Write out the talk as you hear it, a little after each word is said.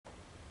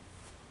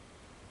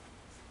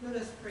Let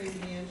us pray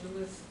the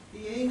Angelus.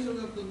 The angel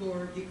of the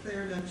Lord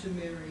declared unto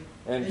Mary,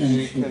 and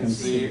she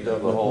conceived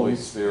of the Holy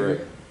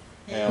Spirit.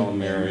 Hail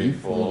Mary,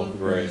 full of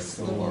grace,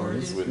 the Lord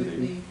is with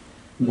thee.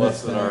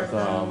 Blessed art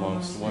thou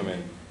amongst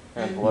women,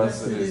 and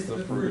blessed is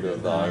the fruit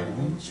of thy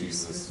womb,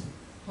 Jesus.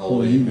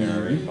 Holy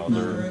Mary,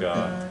 Mother of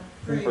God,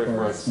 pray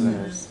for us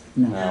sinners,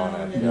 now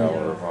and at the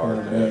hour of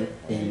our death.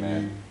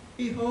 Amen.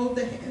 Behold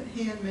the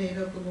handmaid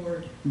of the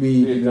Lord.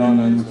 Be it done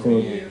unto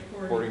me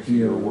according to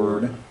your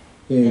word.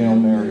 Hail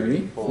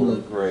Mary, full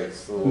of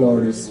grace, the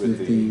Lord is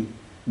with thee.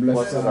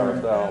 Blessed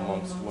art thou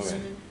amongst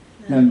women,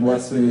 and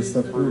blessed is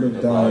the fruit of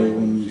thy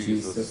womb,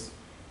 Jesus.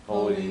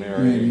 Holy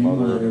Mary,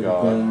 Mother of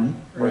God,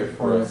 pray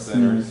for us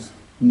sinners,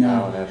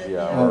 now and at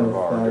the hour of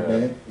our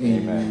death.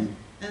 Amen.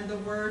 And the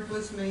Word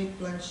was made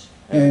flesh,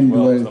 and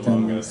dwelt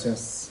among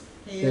us.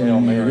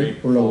 Hail Mary,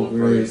 full of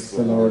grace,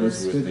 the Lord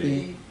is with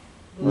thee.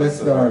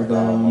 Blessed art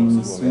thou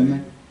amongst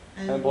women,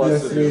 and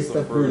blessed is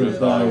the fruit of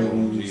thy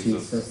womb,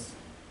 Jesus.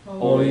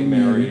 Holy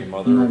Mary,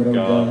 Mother of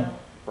God,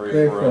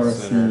 pray for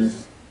us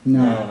sinners,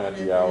 now and at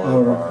the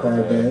hour of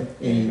our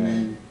death.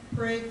 Amen.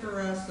 Pray for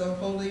us, O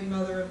Holy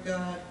Mother of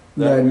God,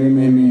 that we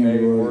may be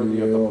made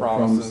worthy of the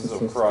promises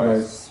of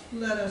Christ.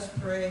 Let us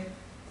pray.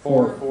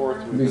 Pour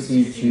forth, we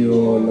Beseech you,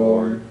 O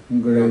Lord,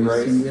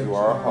 grace into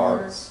our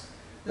hearts,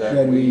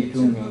 that we, to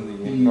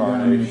whom the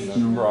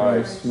incarnation of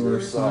Christ, your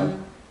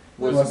Son,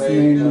 was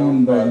made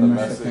known by the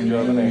message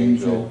of an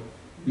angel,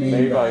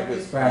 may by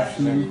his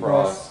passion and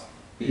cross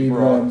be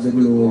brought the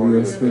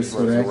glorious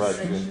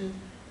resurrection.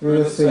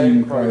 Through the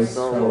same Christ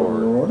our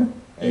Lord.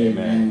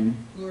 Amen.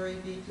 Glory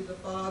be to the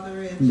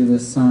Father, and to the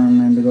Son,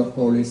 and to the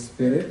Holy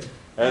Spirit,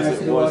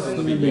 as it was in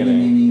the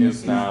beginning,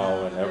 is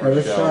now, and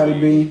ever shall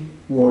be,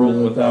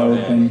 world without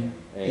end.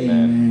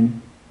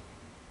 Amen.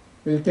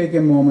 We'll take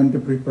a moment to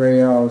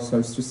prepare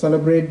ourselves to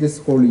celebrate this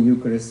Holy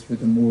Eucharist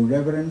with more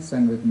reverence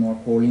and with more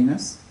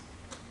holiness.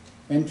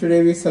 And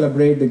today we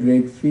celebrate the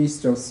great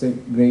feast of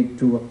great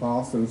two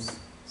apostles,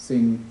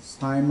 Saint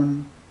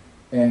Simon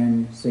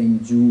and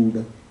Saint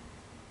Jude.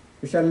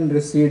 We shall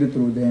intercede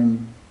through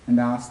them and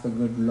ask the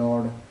good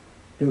Lord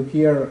to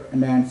hear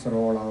and answer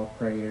all our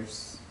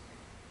prayers.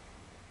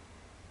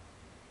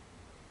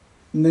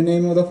 In the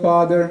name of the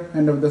Father,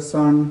 and of the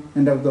Son,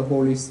 and of the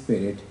Holy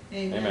Spirit.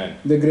 Amen.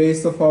 The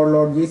grace of our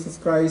Lord Jesus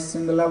Christ,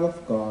 and the love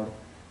of God,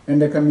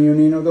 and the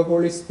communion of the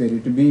Holy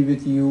Spirit be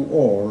with you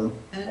all.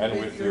 And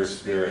with your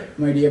spirit.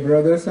 My dear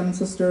brothers and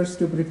sisters,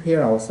 to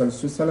prepare ourselves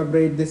to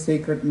celebrate the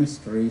sacred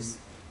mysteries,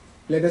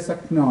 let us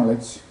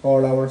acknowledge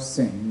all our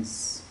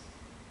sins.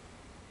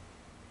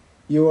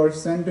 You are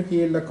sent to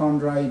heal the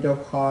contrite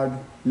of heart.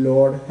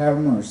 Lord, have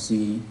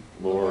mercy.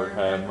 Lord,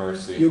 have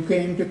mercy. You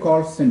came to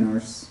call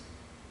sinners.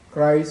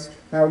 Christ,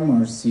 have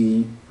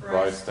mercy.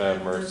 Christ,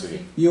 have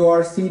mercy. You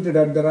are seated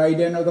at the right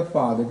hand of the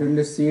Father to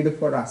intercede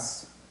for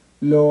us.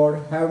 Lord,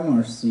 have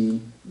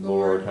mercy.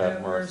 Lord,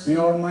 have mercy. May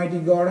Almighty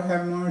God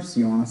have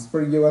mercy on us,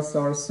 forgive us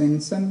our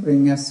sins, and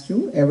bring us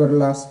to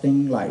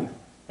everlasting life.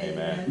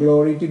 Amen.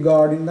 Glory to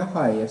God in the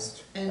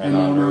highest, and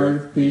on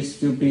earth peace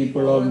to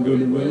people of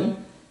good will.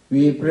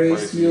 We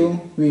praise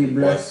you, we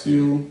bless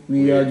you,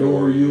 we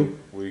adore you,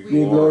 we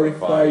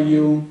glorify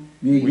you,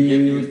 we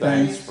give you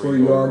thanks for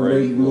your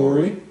great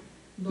glory.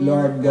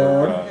 Lord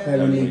God,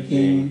 Heavenly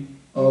King,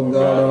 O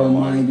God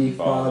Almighty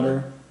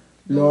Father,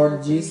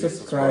 Lord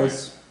Jesus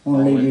Christ,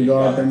 only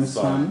begotten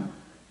Son,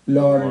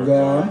 Lord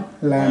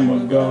God, Lamb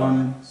of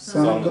God,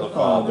 Son of the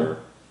Father,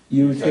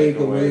 you take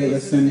away the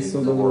sins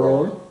of the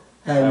world,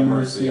 have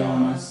mercy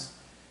on us.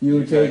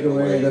 You take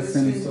away the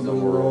sins of the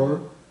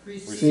world,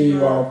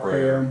 receive our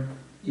prayer.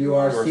 You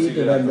are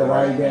seated at the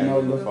right hand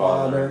of the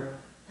Father,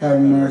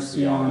 have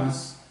mercy on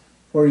us.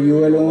 For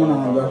you alone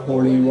are the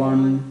Holy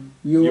One,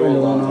 you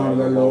alone are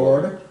the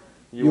Lord,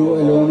 you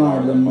alone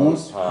are the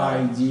Most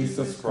High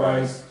Jesus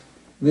Christ,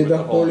 with the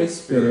Holy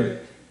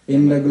Spirit,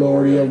 in the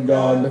glory of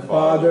God the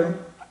Father.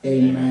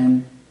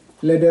 Amen.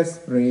 Let us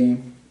pray.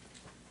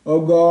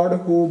 O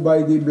God, who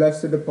by the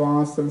blessed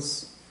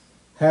apostles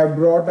have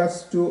brought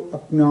us to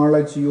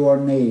acknowledge your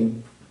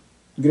name,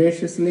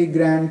 graciously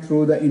grant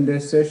through the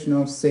intercession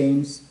of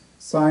Saints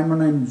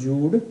Simon and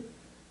Jude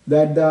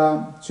that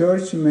the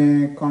Church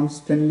may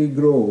constantly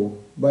grow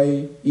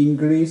by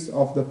increase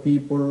of the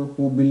people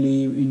who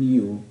believe in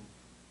you.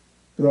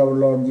 Through our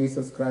Lord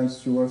Jesus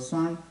Christ, your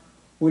Son,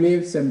 who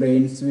lives and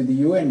reigns with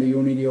you in the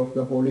unity of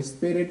the Holy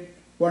Spirit,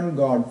 one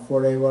God,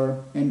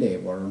 forever and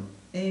ever.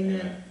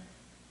 Amen.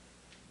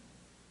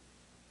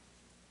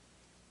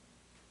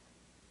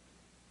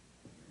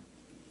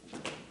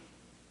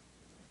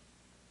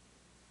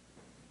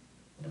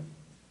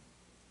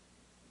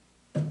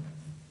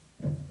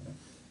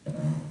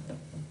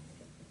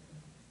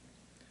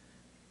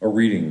 A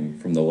reading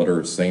from the letter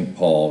of St.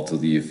 Paul to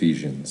the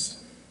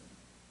Ephesians.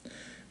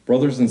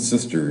 Brothers and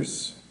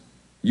sisters,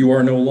 you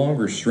are no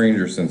longer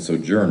strangers and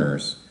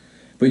sojourners,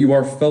 but you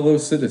are fellow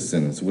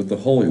citizens with the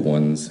holy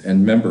ones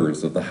and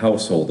members of the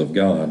household of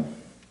God,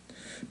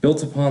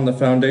 built upon the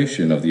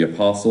foundation of the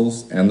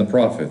apostles and the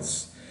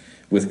prophets,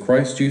 with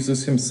Christ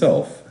Jesus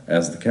himself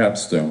as the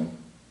capstone.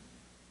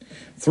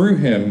 Through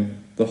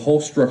him, the the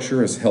whole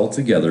structure is held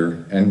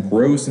together and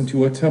grows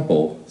into a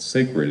temple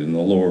sacred in the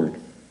Lord.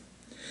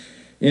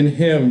 In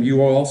him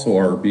you also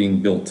are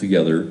being built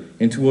together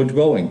into a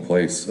dwelling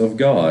place of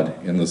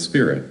God in the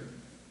Spirit.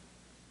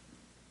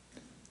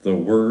 The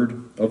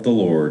word of the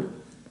Lord.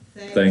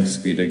 Thanks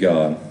be to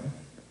God.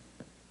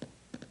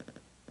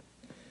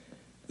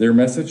 Their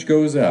message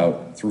goes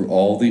out through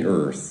all the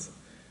earth.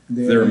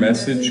 Their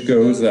message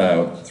goes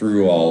out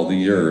through all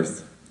the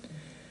earth.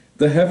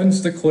 The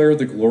heavens declare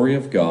the glory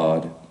of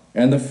God,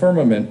 and the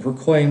firmament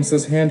proclaims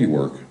his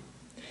handiwork.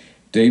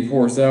 Day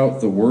pours out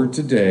the word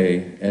to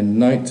day, and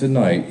night to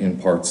night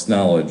imparts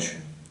knowledge.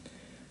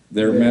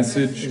 Their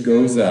message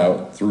goes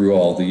out through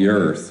all the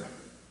earth.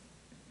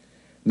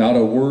 Not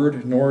a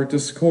word nor a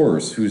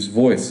discourse whose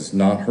voice is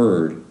not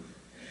heard.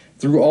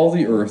 Through all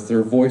the earth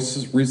their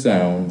voice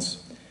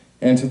resounds,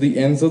 and to the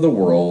ends of the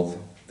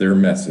world their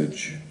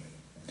message.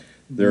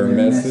 Their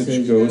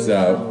message goes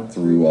out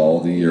through all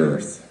the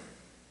earth.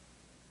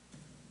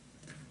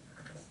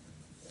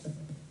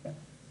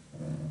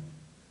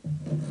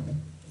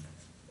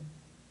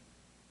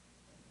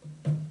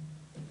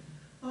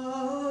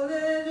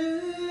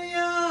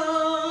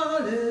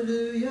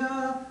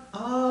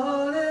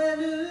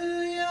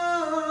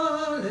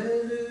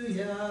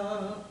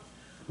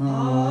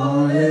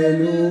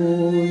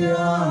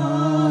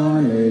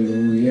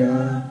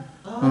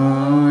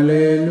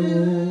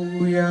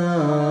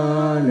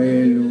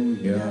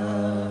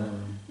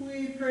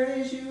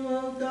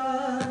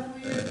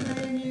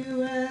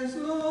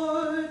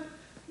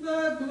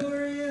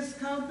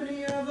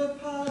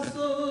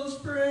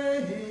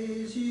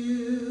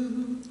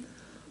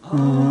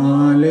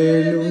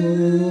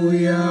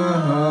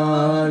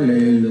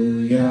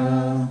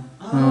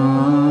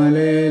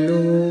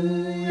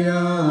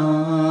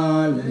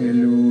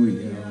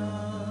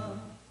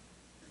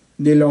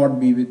 The Lord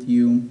be with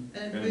you.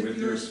 And with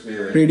your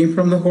spirit. Reading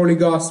from the Holy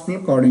Gospel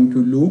according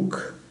to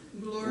Luke.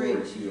 Glory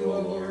to you, O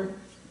Lord.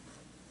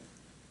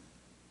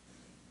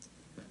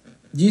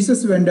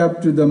 Jesus went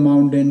up to the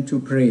mountain to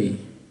pray,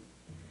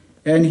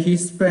 and he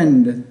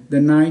spent the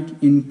night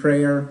in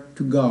prayer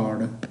to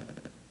God.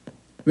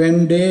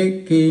 When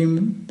day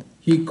came,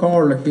 he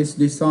called his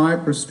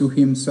disciples to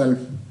himself,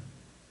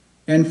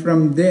 and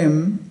from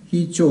them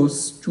he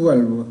chose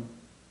 12,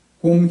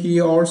 whom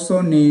he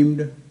also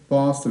named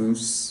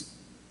apostles.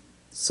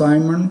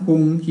 Simon,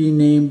 whom he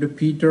named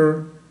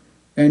Peter,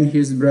 and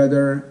his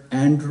brother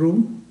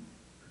Andrew,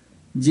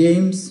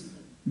 James,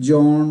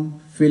 John,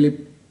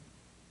 Philip,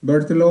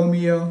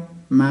 Bartholomew,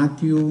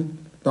 Matthew,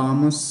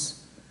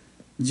 Thomas,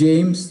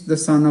 James the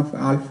son of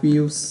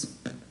Alphaeus,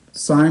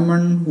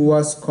 Simon who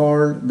was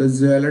called the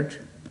Zealot,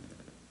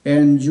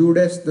 and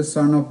Judas the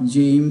son of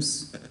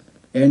James,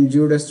 and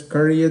Judas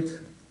Iscariot,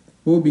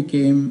 who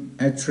became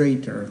a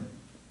traitor.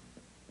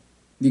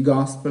 The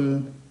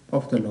Gospel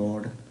of the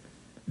Lord.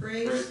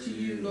 Praise to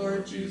you,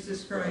 Lord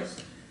Jesus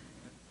Christ.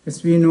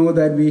 As we know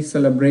that we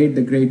celebrate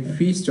the great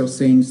feast of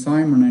Saint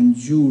Simon and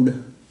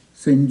Jude.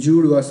 Saint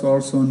Jude was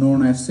also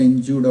known as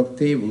Saint Jude of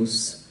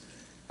Thebus,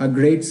 a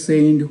great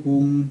saint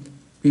whom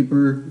a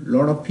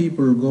lot of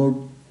people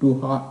go to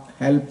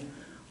help,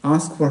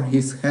 ask for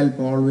his help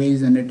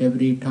always and at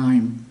every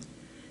time.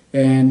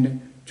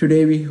 And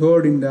today we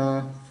heard in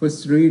the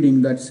first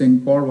reading that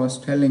Saint Paul was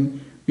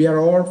telling, we are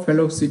all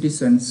fellow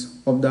citizens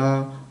of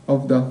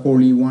the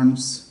holy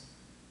ones.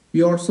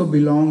 We also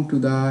belong to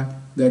the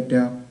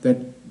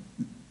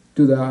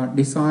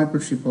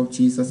discipleship of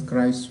Jesus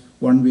Christ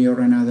one way or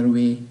another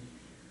way.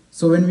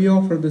 So when we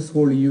offer this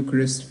Holy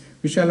Eucharist,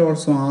 we shall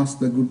also ask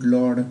the good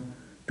Lord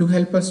to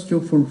help us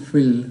to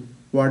fulfill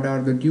what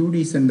are the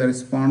duties and the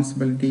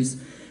responsibilities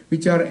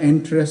which are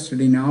entrusted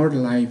in our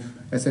life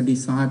as a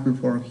disciple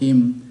for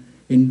Him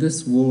in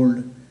this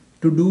world,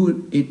 to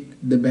do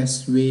it the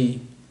best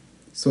way,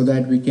 so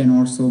that we can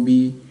also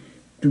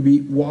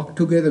walk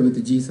together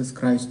with Jesus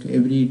Christ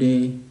every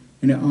day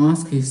and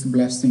ask His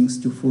blessings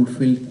to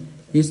fulfill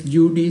His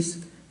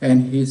duties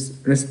and His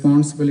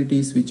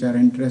responsibilities which are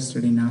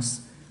entrusted in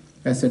us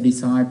as a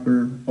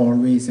disciple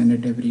always and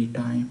at every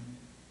time.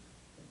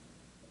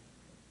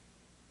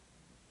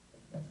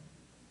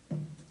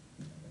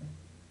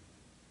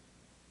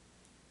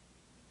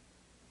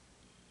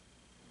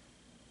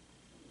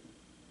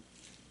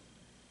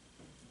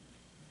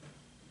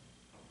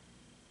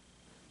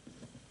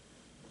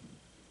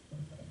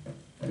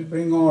 We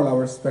bring all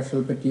our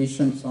special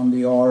petitions on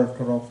the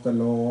altar of the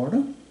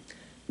Lord.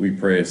 We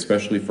pray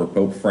especially for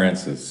Pope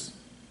Francis,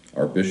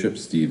 our Bishop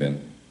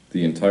Stephen,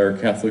 the entire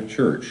Catholic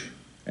Church,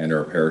 and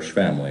our parish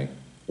family.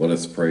 Let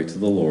us pray to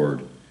the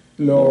Lord.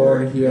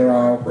 Lord, hear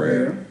our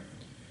prayer.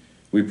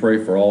 We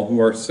pray for all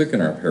who are sick in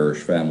our parish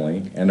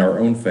family and our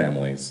own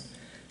families.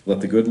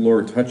 Let the good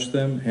Lord touch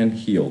them and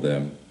heal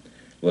them.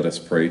 Let us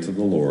pray to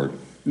the Lord.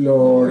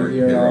 Lord,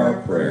 hear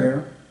our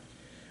prayer.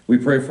 We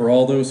pray for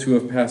all those who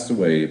have passed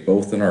away,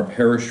 both in our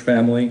parish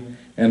family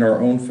and our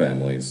own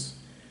families.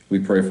 We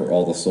pray for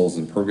all the souls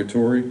in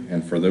purgatory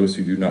and for those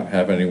who do not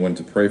have anyone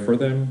to pray for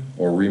them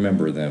or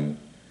remember them.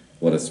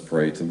 Let us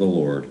pray to the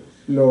Lord.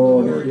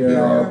 Lord, hear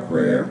our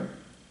prayer.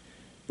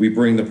 We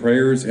bring the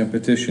prayers and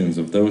petitions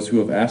of those who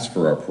have asked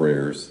for our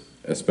prayers,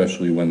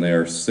 especially when they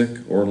are sick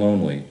or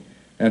lonely,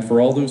 and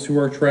for all those who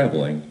are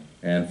traveling,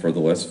 and for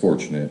the less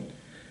fortunate.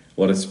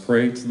 Let us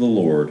pray to the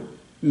Lord.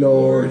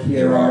 Lord,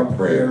 hear our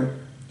prayer.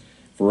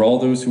 For all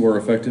those who are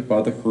affected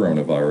by the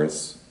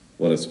coronavirus,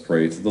 let us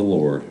pray to the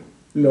Lord.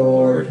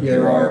 Lord,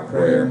 hear our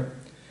prayer.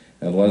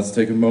 And let us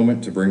take a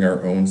moment to bring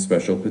our own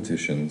special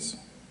petitions.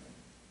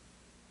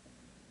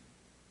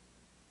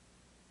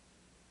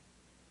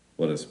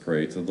 Let us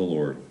pray to the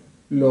Lord.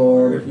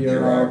 Lord,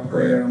 hear our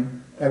prayer.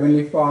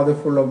 Heavenly Father,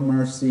 full of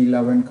mercy,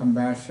 love, and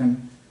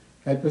compassion,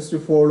 help us to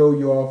follow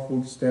your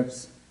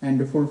footsteps and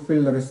to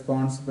fulfill the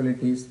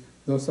responsibilities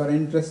those are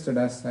entrusted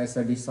us as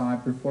a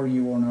disciple for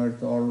you on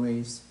earth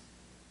always.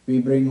 We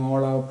bring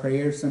all our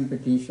prayers and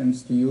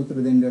petitions to you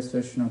through the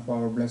intercession of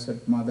our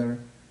Blessed Mother.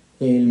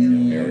 Hail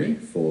Mary,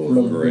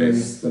 full of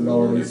grace, the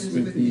Lord is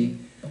with thee.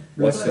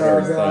 Blessed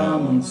art thou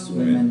amongst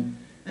women,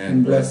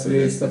 and blessed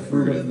is the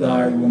fruit of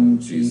thy womb,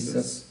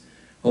 Jesus.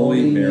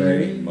 Holy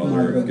Mary,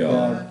 Mother of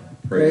God,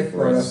 pray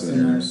for us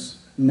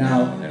sinners,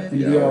 now and at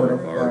the hour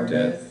of our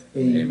death.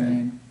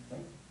 Amen.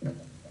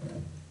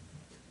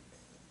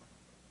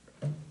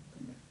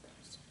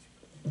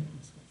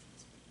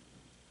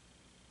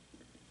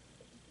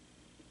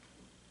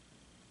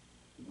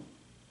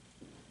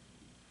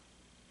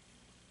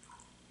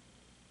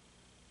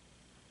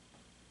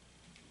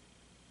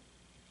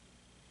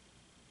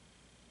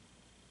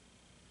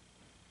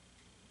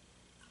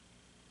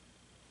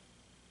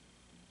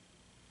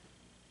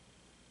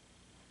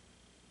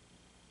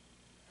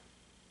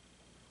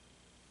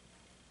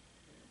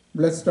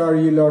 Blessed are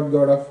you, Lord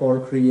God of all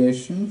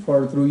creation,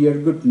 for through your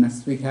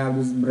goodness we have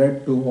this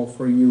bread to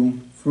offer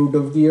you, fruit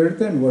of the earth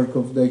and work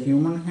of the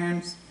human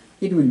hands.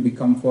 It will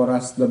become for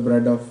us the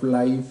bread of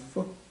life.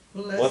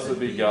 Blessed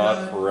be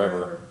God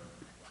forever.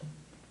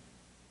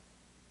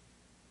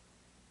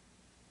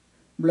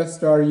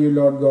 Blessed are you,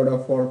 Lord God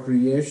of all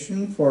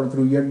creation, for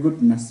through your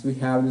goodness we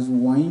have this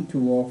wine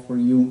to offer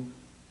you,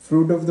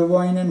 fruit of the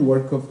vine and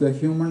work of the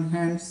human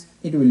hands.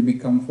 It will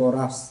become for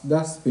us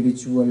the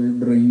spiritual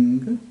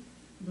drink.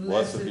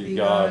 Blessed be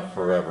God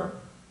forever.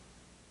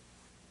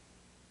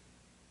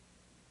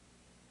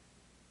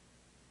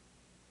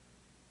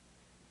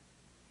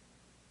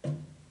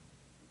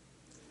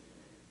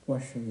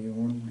 Wash away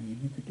all my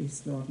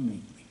iniquities, Lord,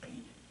 make me clean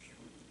and pure.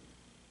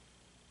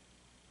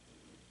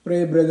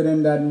 Pray,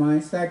 brethren, that my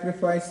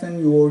sacrifice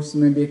and yours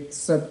may be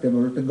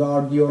acceptable to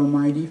God the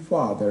Almighty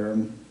Father.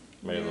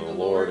 May the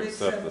Lord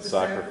accept the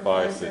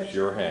sacrifice at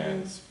your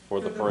hands, for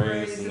the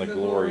praise and the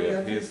glory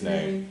of his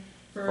name,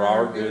 for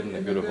our good and the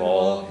good of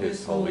all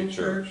his holy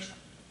church.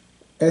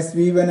 As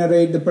we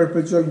venerate the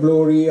perpetual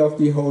glory of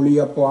the holy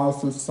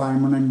apostles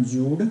Simon and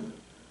Jude,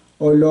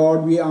 O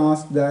Lord, we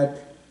ask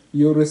that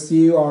you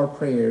receive our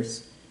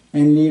prayers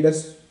and lead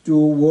us to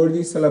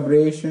worthy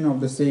celebration of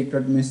the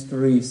sacred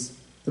mysteries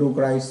through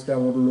Christ our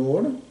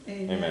Lord.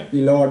 Amen.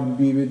 The Lord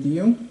be with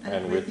you.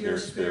 And with your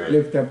spirit.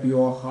 Lift up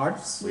your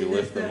hearts. We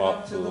lift them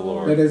up to the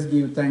Lord. Let us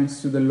give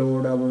thanks to the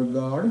Lord our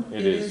God.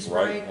 It is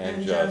right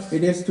and just.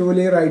 It is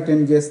truly right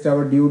and just,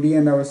 our duty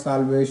and our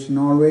salvation,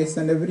 always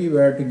and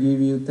everywhere to give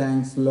you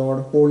thanks,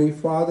 Lord, Holy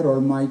Father,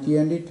 Almighty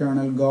and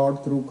eternal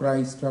God, through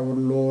Christ our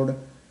Lord.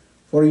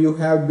 For you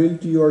have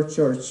built your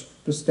church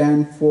to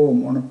stand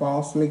firm on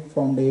apostolic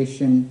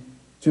foundation,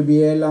 to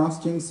be a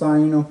lasting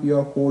sign of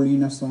your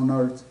holiness on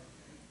earth,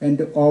 and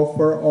to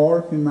offer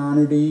all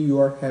humanity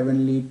your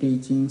heavenly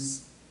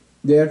teachings.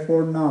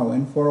 Therefore now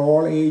and for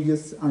all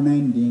ages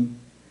unending,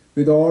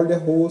 with all the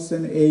hosts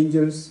and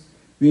angels,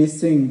 we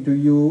sing to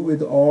you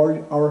with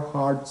all our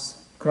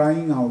hearts,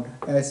 crying out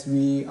as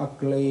we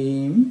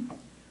acclaim,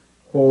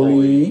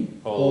 Holy,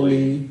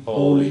 holy,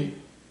 holy,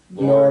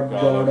 Lord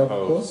God of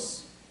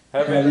hosts,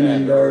 heaven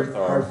and earth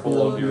are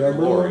full of your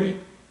glory.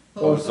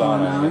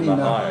 Hosanna in the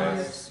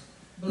highest.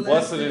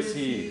 Blessed is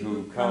he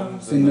who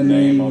comes In the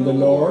name of the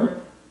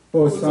Lord,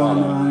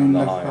 Hosanna in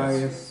the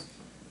highest.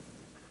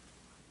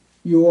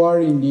 You are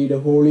indeed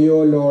holy,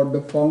 O Lord,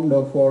 the founder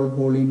of all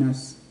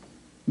holiness.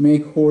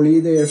 Make holy,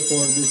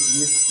 therefore, this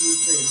gift, we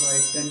pray, by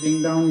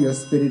sending down your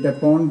Spirit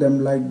upon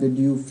them like the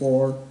dew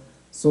fall,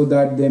 so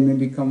that they may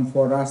become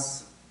for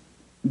us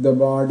the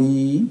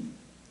body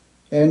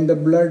and the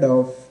blood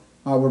of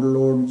our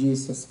Lord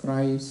Jesus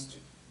Christ.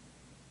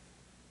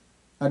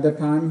 At the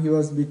time he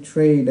was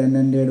betrayed and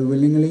entered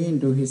willingly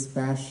into his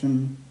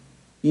passion,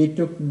 he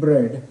took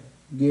bread,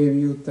 gave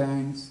you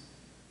thanks,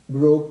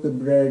 broke the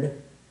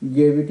bread,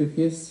 gave it to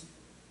his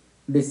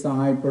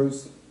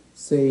disciples,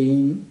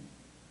 saying,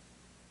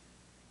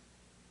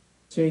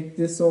 Take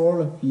this,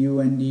 all of you,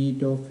 and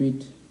eat of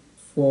it,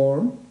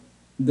 for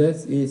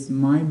this is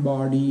my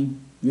body,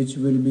 which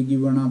will be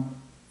given up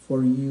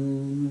for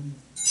you.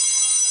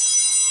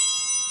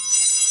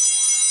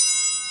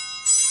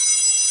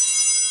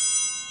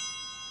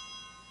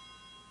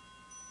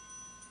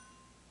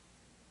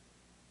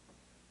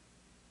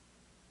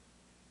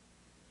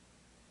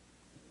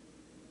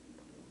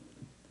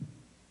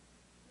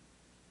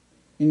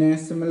 In a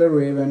similar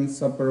way, when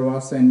supper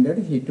was ended,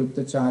 he took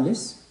the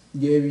chalice,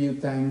 gave you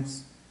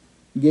thanks,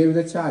 gave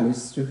the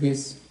chalice to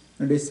his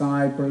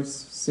disciples,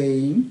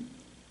 saying,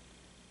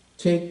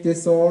 "Take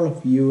this, all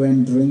of you,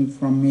 and drink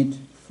from it,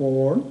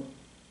 for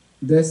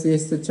this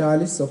is the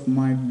chalice of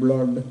my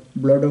blood,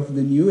 blood of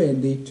the new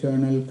and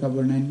eternal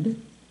covenant,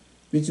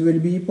 which will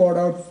be poured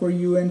out for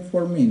you and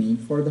for many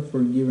for the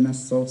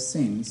forgiveness of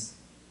sins.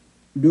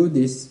 Do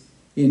this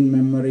in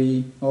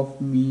memory of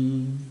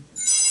me."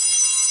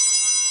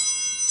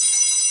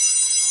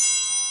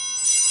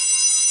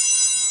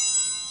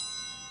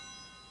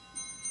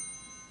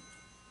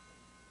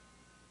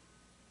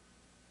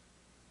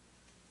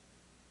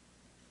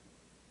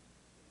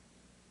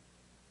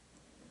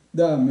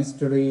 The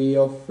mystery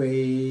of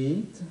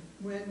faith.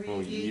 When When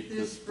we we eat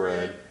this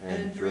bread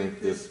and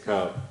drink this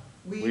cup,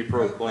 we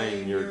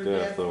proclaim your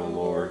death, O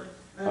Lord,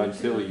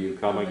 until you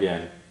come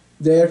again.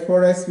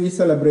 Therefore, as we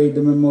celebrate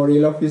the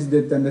memorial of his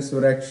death and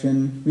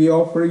resurrection, we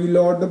offer you,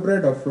 Lord, the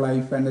bread of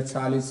life and the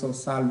chalice of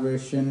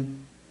salvation,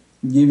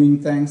 giving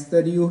thanks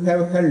that you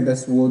have held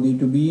us worthy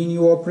to be in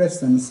your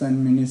presence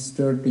and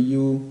minister to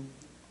you.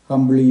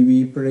 Humbly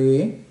we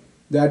pray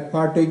that,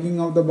 partaking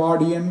of the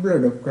body and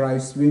blood of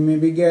Christ, we may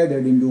be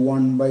gathered into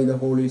one by the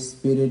Holy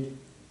Spirit.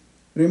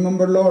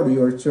 Remember, Lord,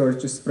 your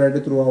church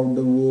spread throughout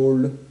the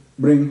world.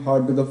 Bring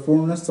her to the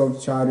fullness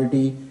of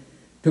charity,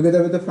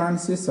 together with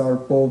Francis, our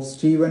Pope,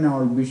 Stephen,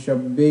 our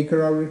Bishop,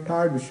 Baker, our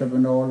retired bishop,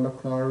 and all the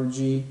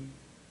clergy.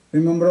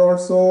 Remember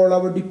also all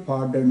our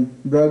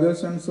departed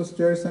brothers and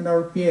sisters and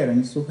our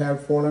parents who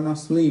have fallen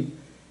asleep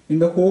in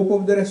the hope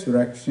of the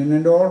resurrection,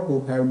 and all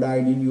who have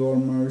died in your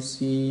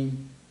mercy.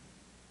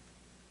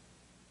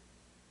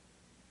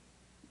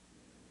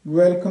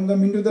 Welcome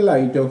them into the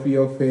light of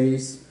your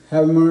face.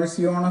 Have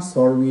mercy on us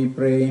all, we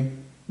pray,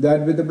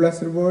 that with the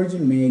Blessed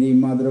Virgin Mary,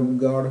 Mother of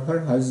God, her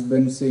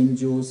husband Saint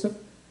Joseph,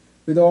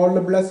 with all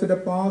the blessed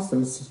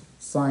apostles,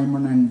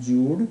 Simon and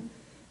Jude,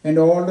 and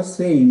all the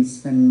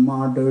saints and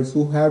martyrs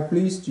who have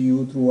pleased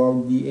you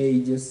throughout the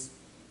ages,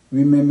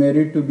 we may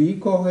merit to be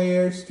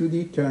co-heirs to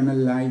the eternal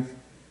life.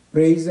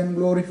 Praise and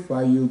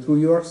glorify you through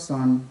your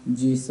Son,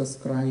 Jesus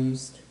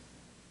Christ.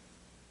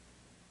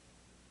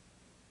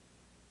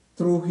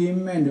 Through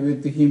him and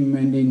with him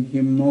and in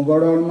him, O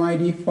God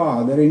Almighty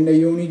Father, in the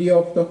unity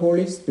of the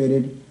Holy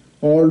Spirit,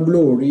 all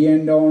glory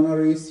and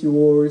honor is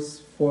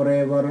yours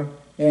forever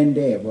and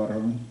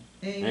ever.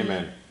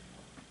 Amen.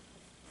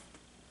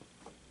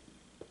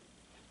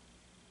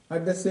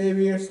 At the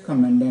Saviour's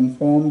command and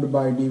formed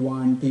by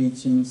divine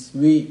teachings,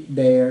 we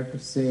dare to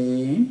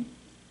say,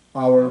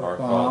 Our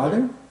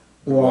Father,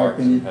 who art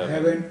in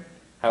heaven,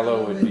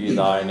 hallowed be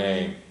thy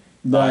name.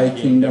 thy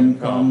kingdom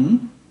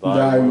come,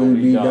 thy will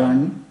be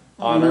done,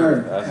 on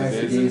earth as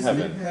it is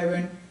in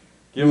heaven.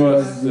 Give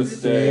us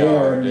this day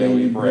our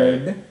daily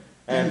bread,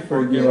 and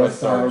forgive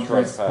us our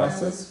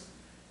trespasses,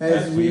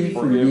 as we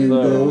forgive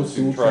those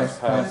who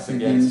trespass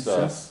against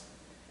us.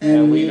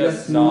 And lead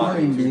us not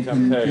into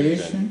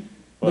temptation,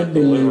 but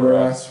deliver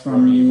us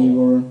from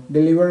evil.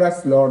 Deliver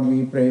us, Lord,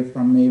 we pray,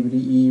 from every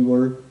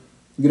evil.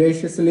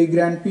 Graciously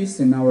grant peace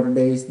in our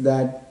days,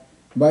 that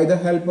by the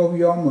help of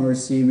your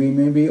mercy we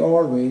may be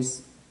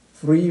always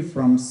free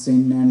from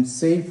sin and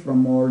safe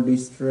from all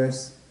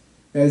distress,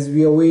 as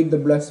we await the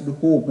blessed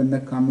hope and the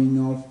coming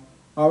of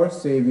our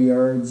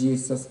Savior,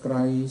 Jesus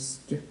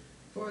Christ.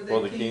 For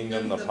the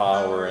kingdom, the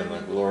power, and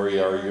the glory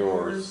are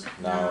yours,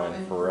 now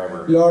and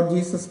forever. Lord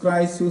Jesus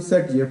Christ, who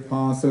said to your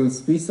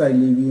apostles, "Peace I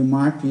leave you,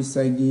 my peace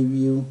I give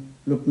you,"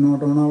 look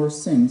not on our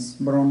sins,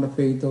 but on the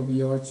faith of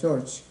your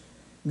church.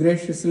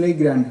 Graciously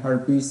grant her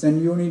peace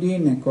and unity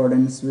in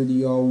accordance with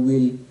your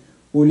will,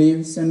 who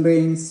lives and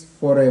reigns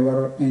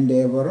forever and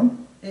ever.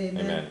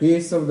 Amen.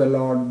 Peace of the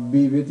Lord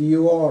be with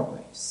you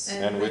always.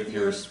 And with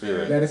your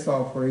spirit. Let us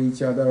offer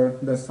each other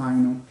the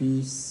sign of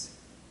peace.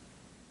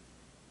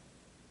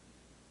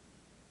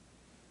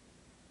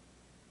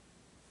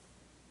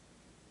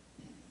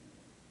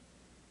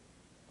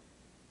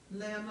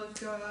 Lamb of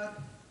God,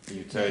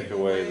 You take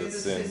away the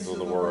sins of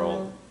the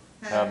world.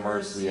 Have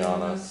mercy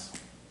on us.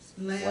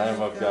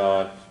 Lamb of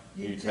God,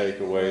 you take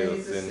away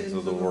the sins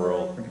of the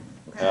world.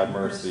 Have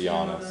mercy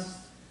on us.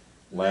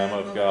 Lamb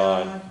of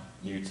God,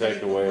 you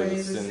take away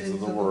the sins of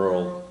the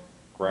world.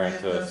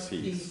 Grant us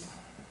peace.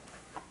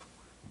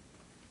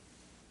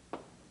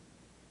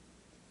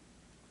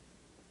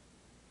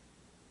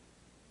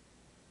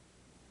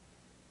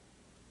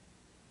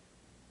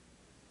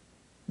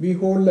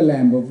 Behold the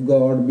Lamb of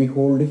God,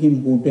 behold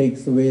him who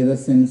takes away the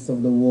sins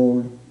of the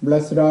world.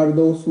 Blessed are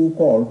those who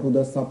call to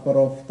the supper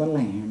of the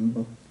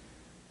Lamb.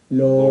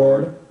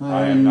 Lord,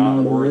 I am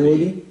not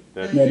worthy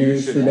that you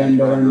should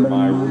enter under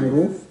my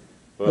roof,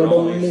 but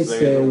only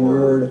say a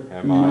word,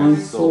 and my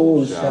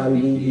soul shall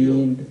be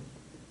healed.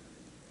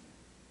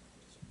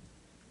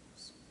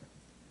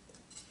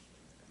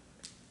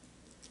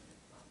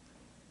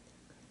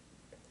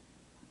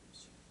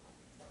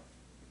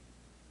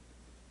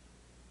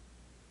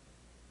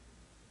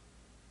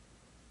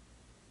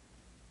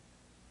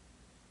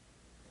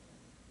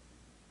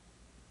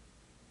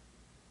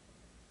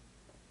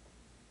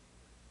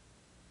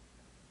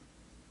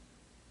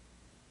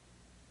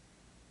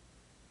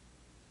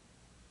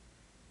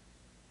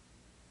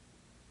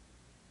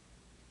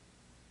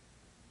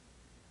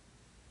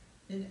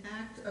 An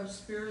act of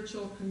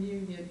spiritual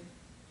communion.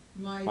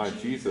 My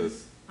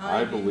Jesus,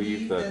 I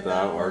believe that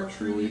thou art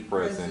truly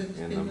present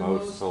in the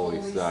most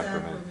holy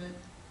sacrament.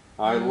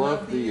 I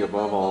love thee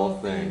above all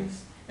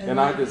things, and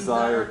I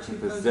desire to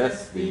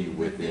possess thee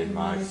within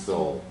my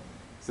soul.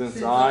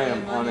 Since I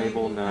am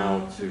unable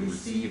now to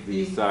receive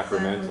thee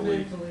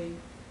sacramentally,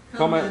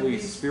 come at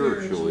least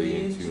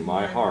spiritually into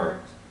my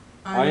heart.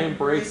 I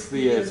embrace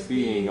thee as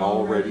being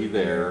already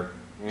there,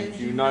 and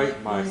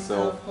unite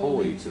myself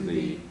wholly to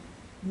thee.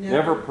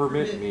 Never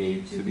permit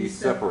me to be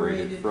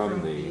separated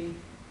from thee.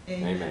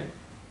 Amen.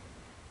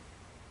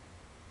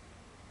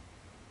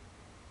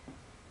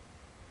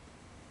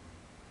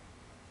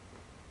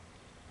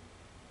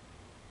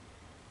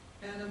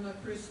 Anima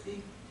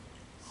Christi.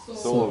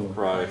 Soul of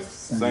Christ,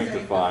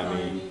 sanctify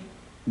me.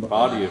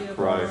 Body of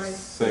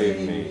Christ,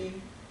 save me.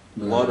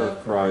 Blood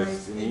of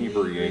Christ,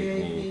 inebriate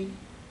me.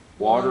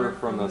 Water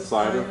from the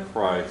side of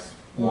Christ,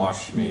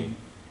 wash me.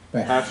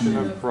 Passion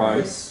of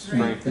Christ,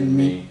 strengthen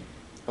me.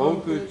 O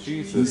good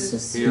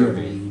Jesus, hear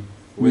me.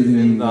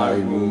 Within thy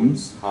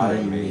wounds,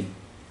 hide me.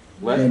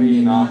 Let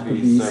me not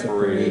be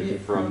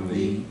separated from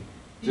thee.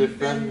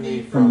 Defend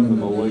me from the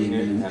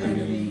malignant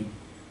enemy.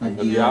 At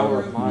the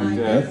hour of my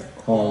death,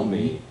 call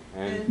me,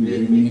 and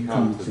bid me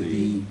come to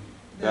thee,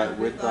 that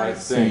with thy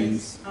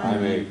saints I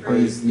may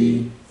praise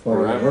thee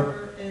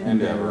forever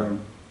and ever.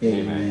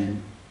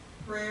 Amen.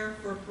 Prayer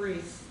for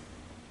priests.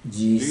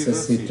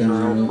 Jesus,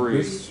 eternal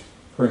priest,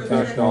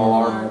 protect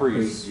all our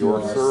priests,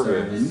 your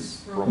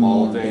servants, from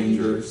all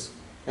dangers,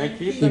 and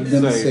keep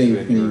them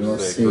safe in your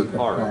sacred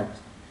heart.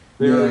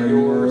 They are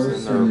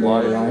yours, and their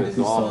life is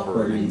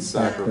offered in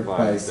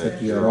sacrifice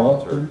at your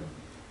altar.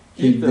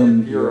 Keep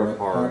them pure of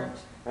heart,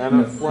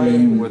 and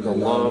aflame with the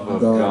love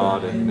of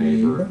God and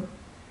neighbor.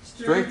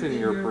 Strengthen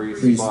your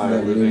priests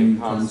by living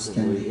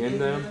constantly in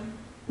them,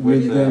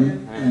 with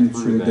them, and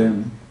through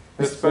them,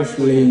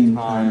 especially in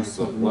times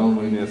of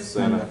loneliness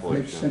and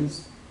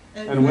afflictions,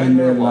 and when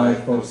their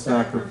life of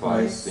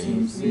sacrifice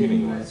seems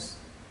meaningless.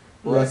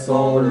 Bless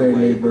all their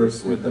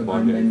labors with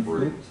abundant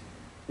fruit.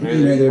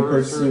 May they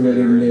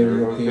persevere in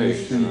their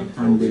vocation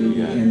until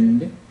the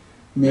end.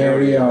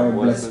 Mary, our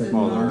Blessed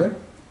Mother,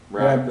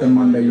 wrap them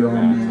under your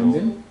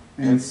mantle,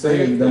 and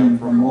save them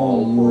from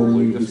all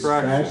worldly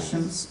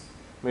distractions.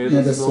 May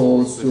the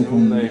souls to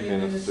whom they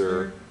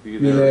minister be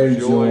their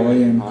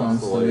joy and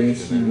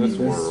consolation in this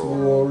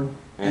world,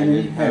 and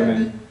in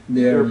heaven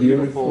their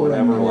beautiful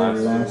and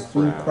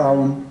everlasting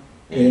crown.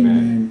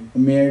 Amen.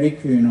 Mary,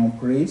 Queen of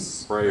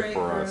Grace, Pray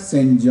for us.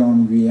 Saint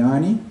John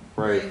Vianney,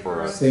 Pray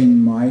for us. Saint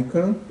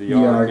Michael, The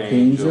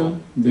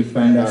Archangel,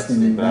 defend us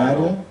in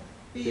battle.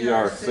 Be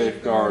our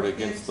safeguard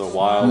against the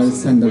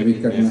wiles And and the the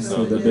wickedness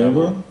of the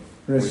devil.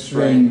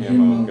 Restrain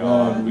him, O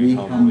God, we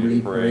humbly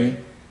pray.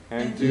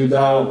 And do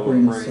thou, O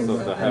Prince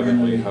of the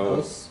heavenly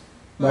hosts,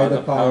 by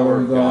the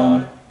power of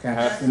God,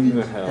 cast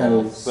into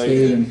hell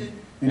Satan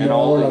and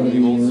all other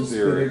evil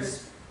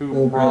spirits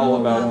who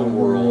prowl about the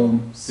world,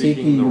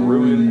 seeking the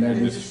ruin and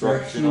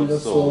destruction of the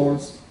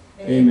souls.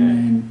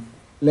 Amen.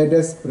 Let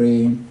us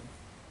pray.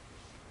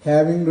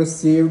 Having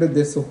received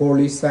this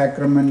holy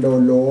sacrament, O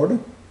Lord,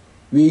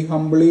 we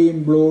humbly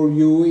implore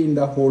you in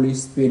the Holy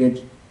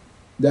Spirit,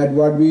 that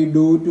what we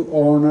do to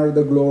honor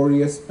the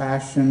glorious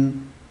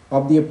passion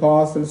of the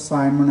Apostles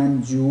Simon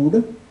and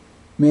Jude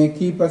may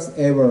keep us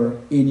ever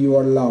in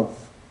your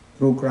love,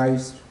 through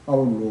Christ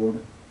our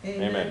Lord.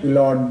 Amen. The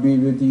Lord be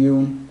with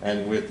you.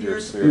 And with your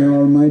May spirit.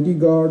 Almighty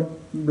God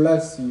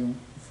bless you,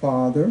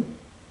 Father,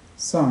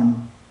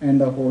 Son, and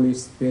the Holy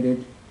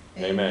Spirit.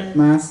 Amen.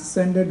 Mass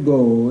ascended,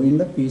 go in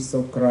the peace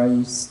of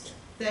Christ.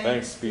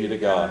 Thanks be to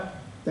God.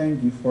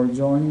 Thank you for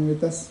joining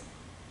with us,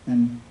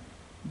 and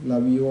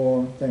love you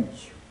all. Thank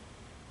you.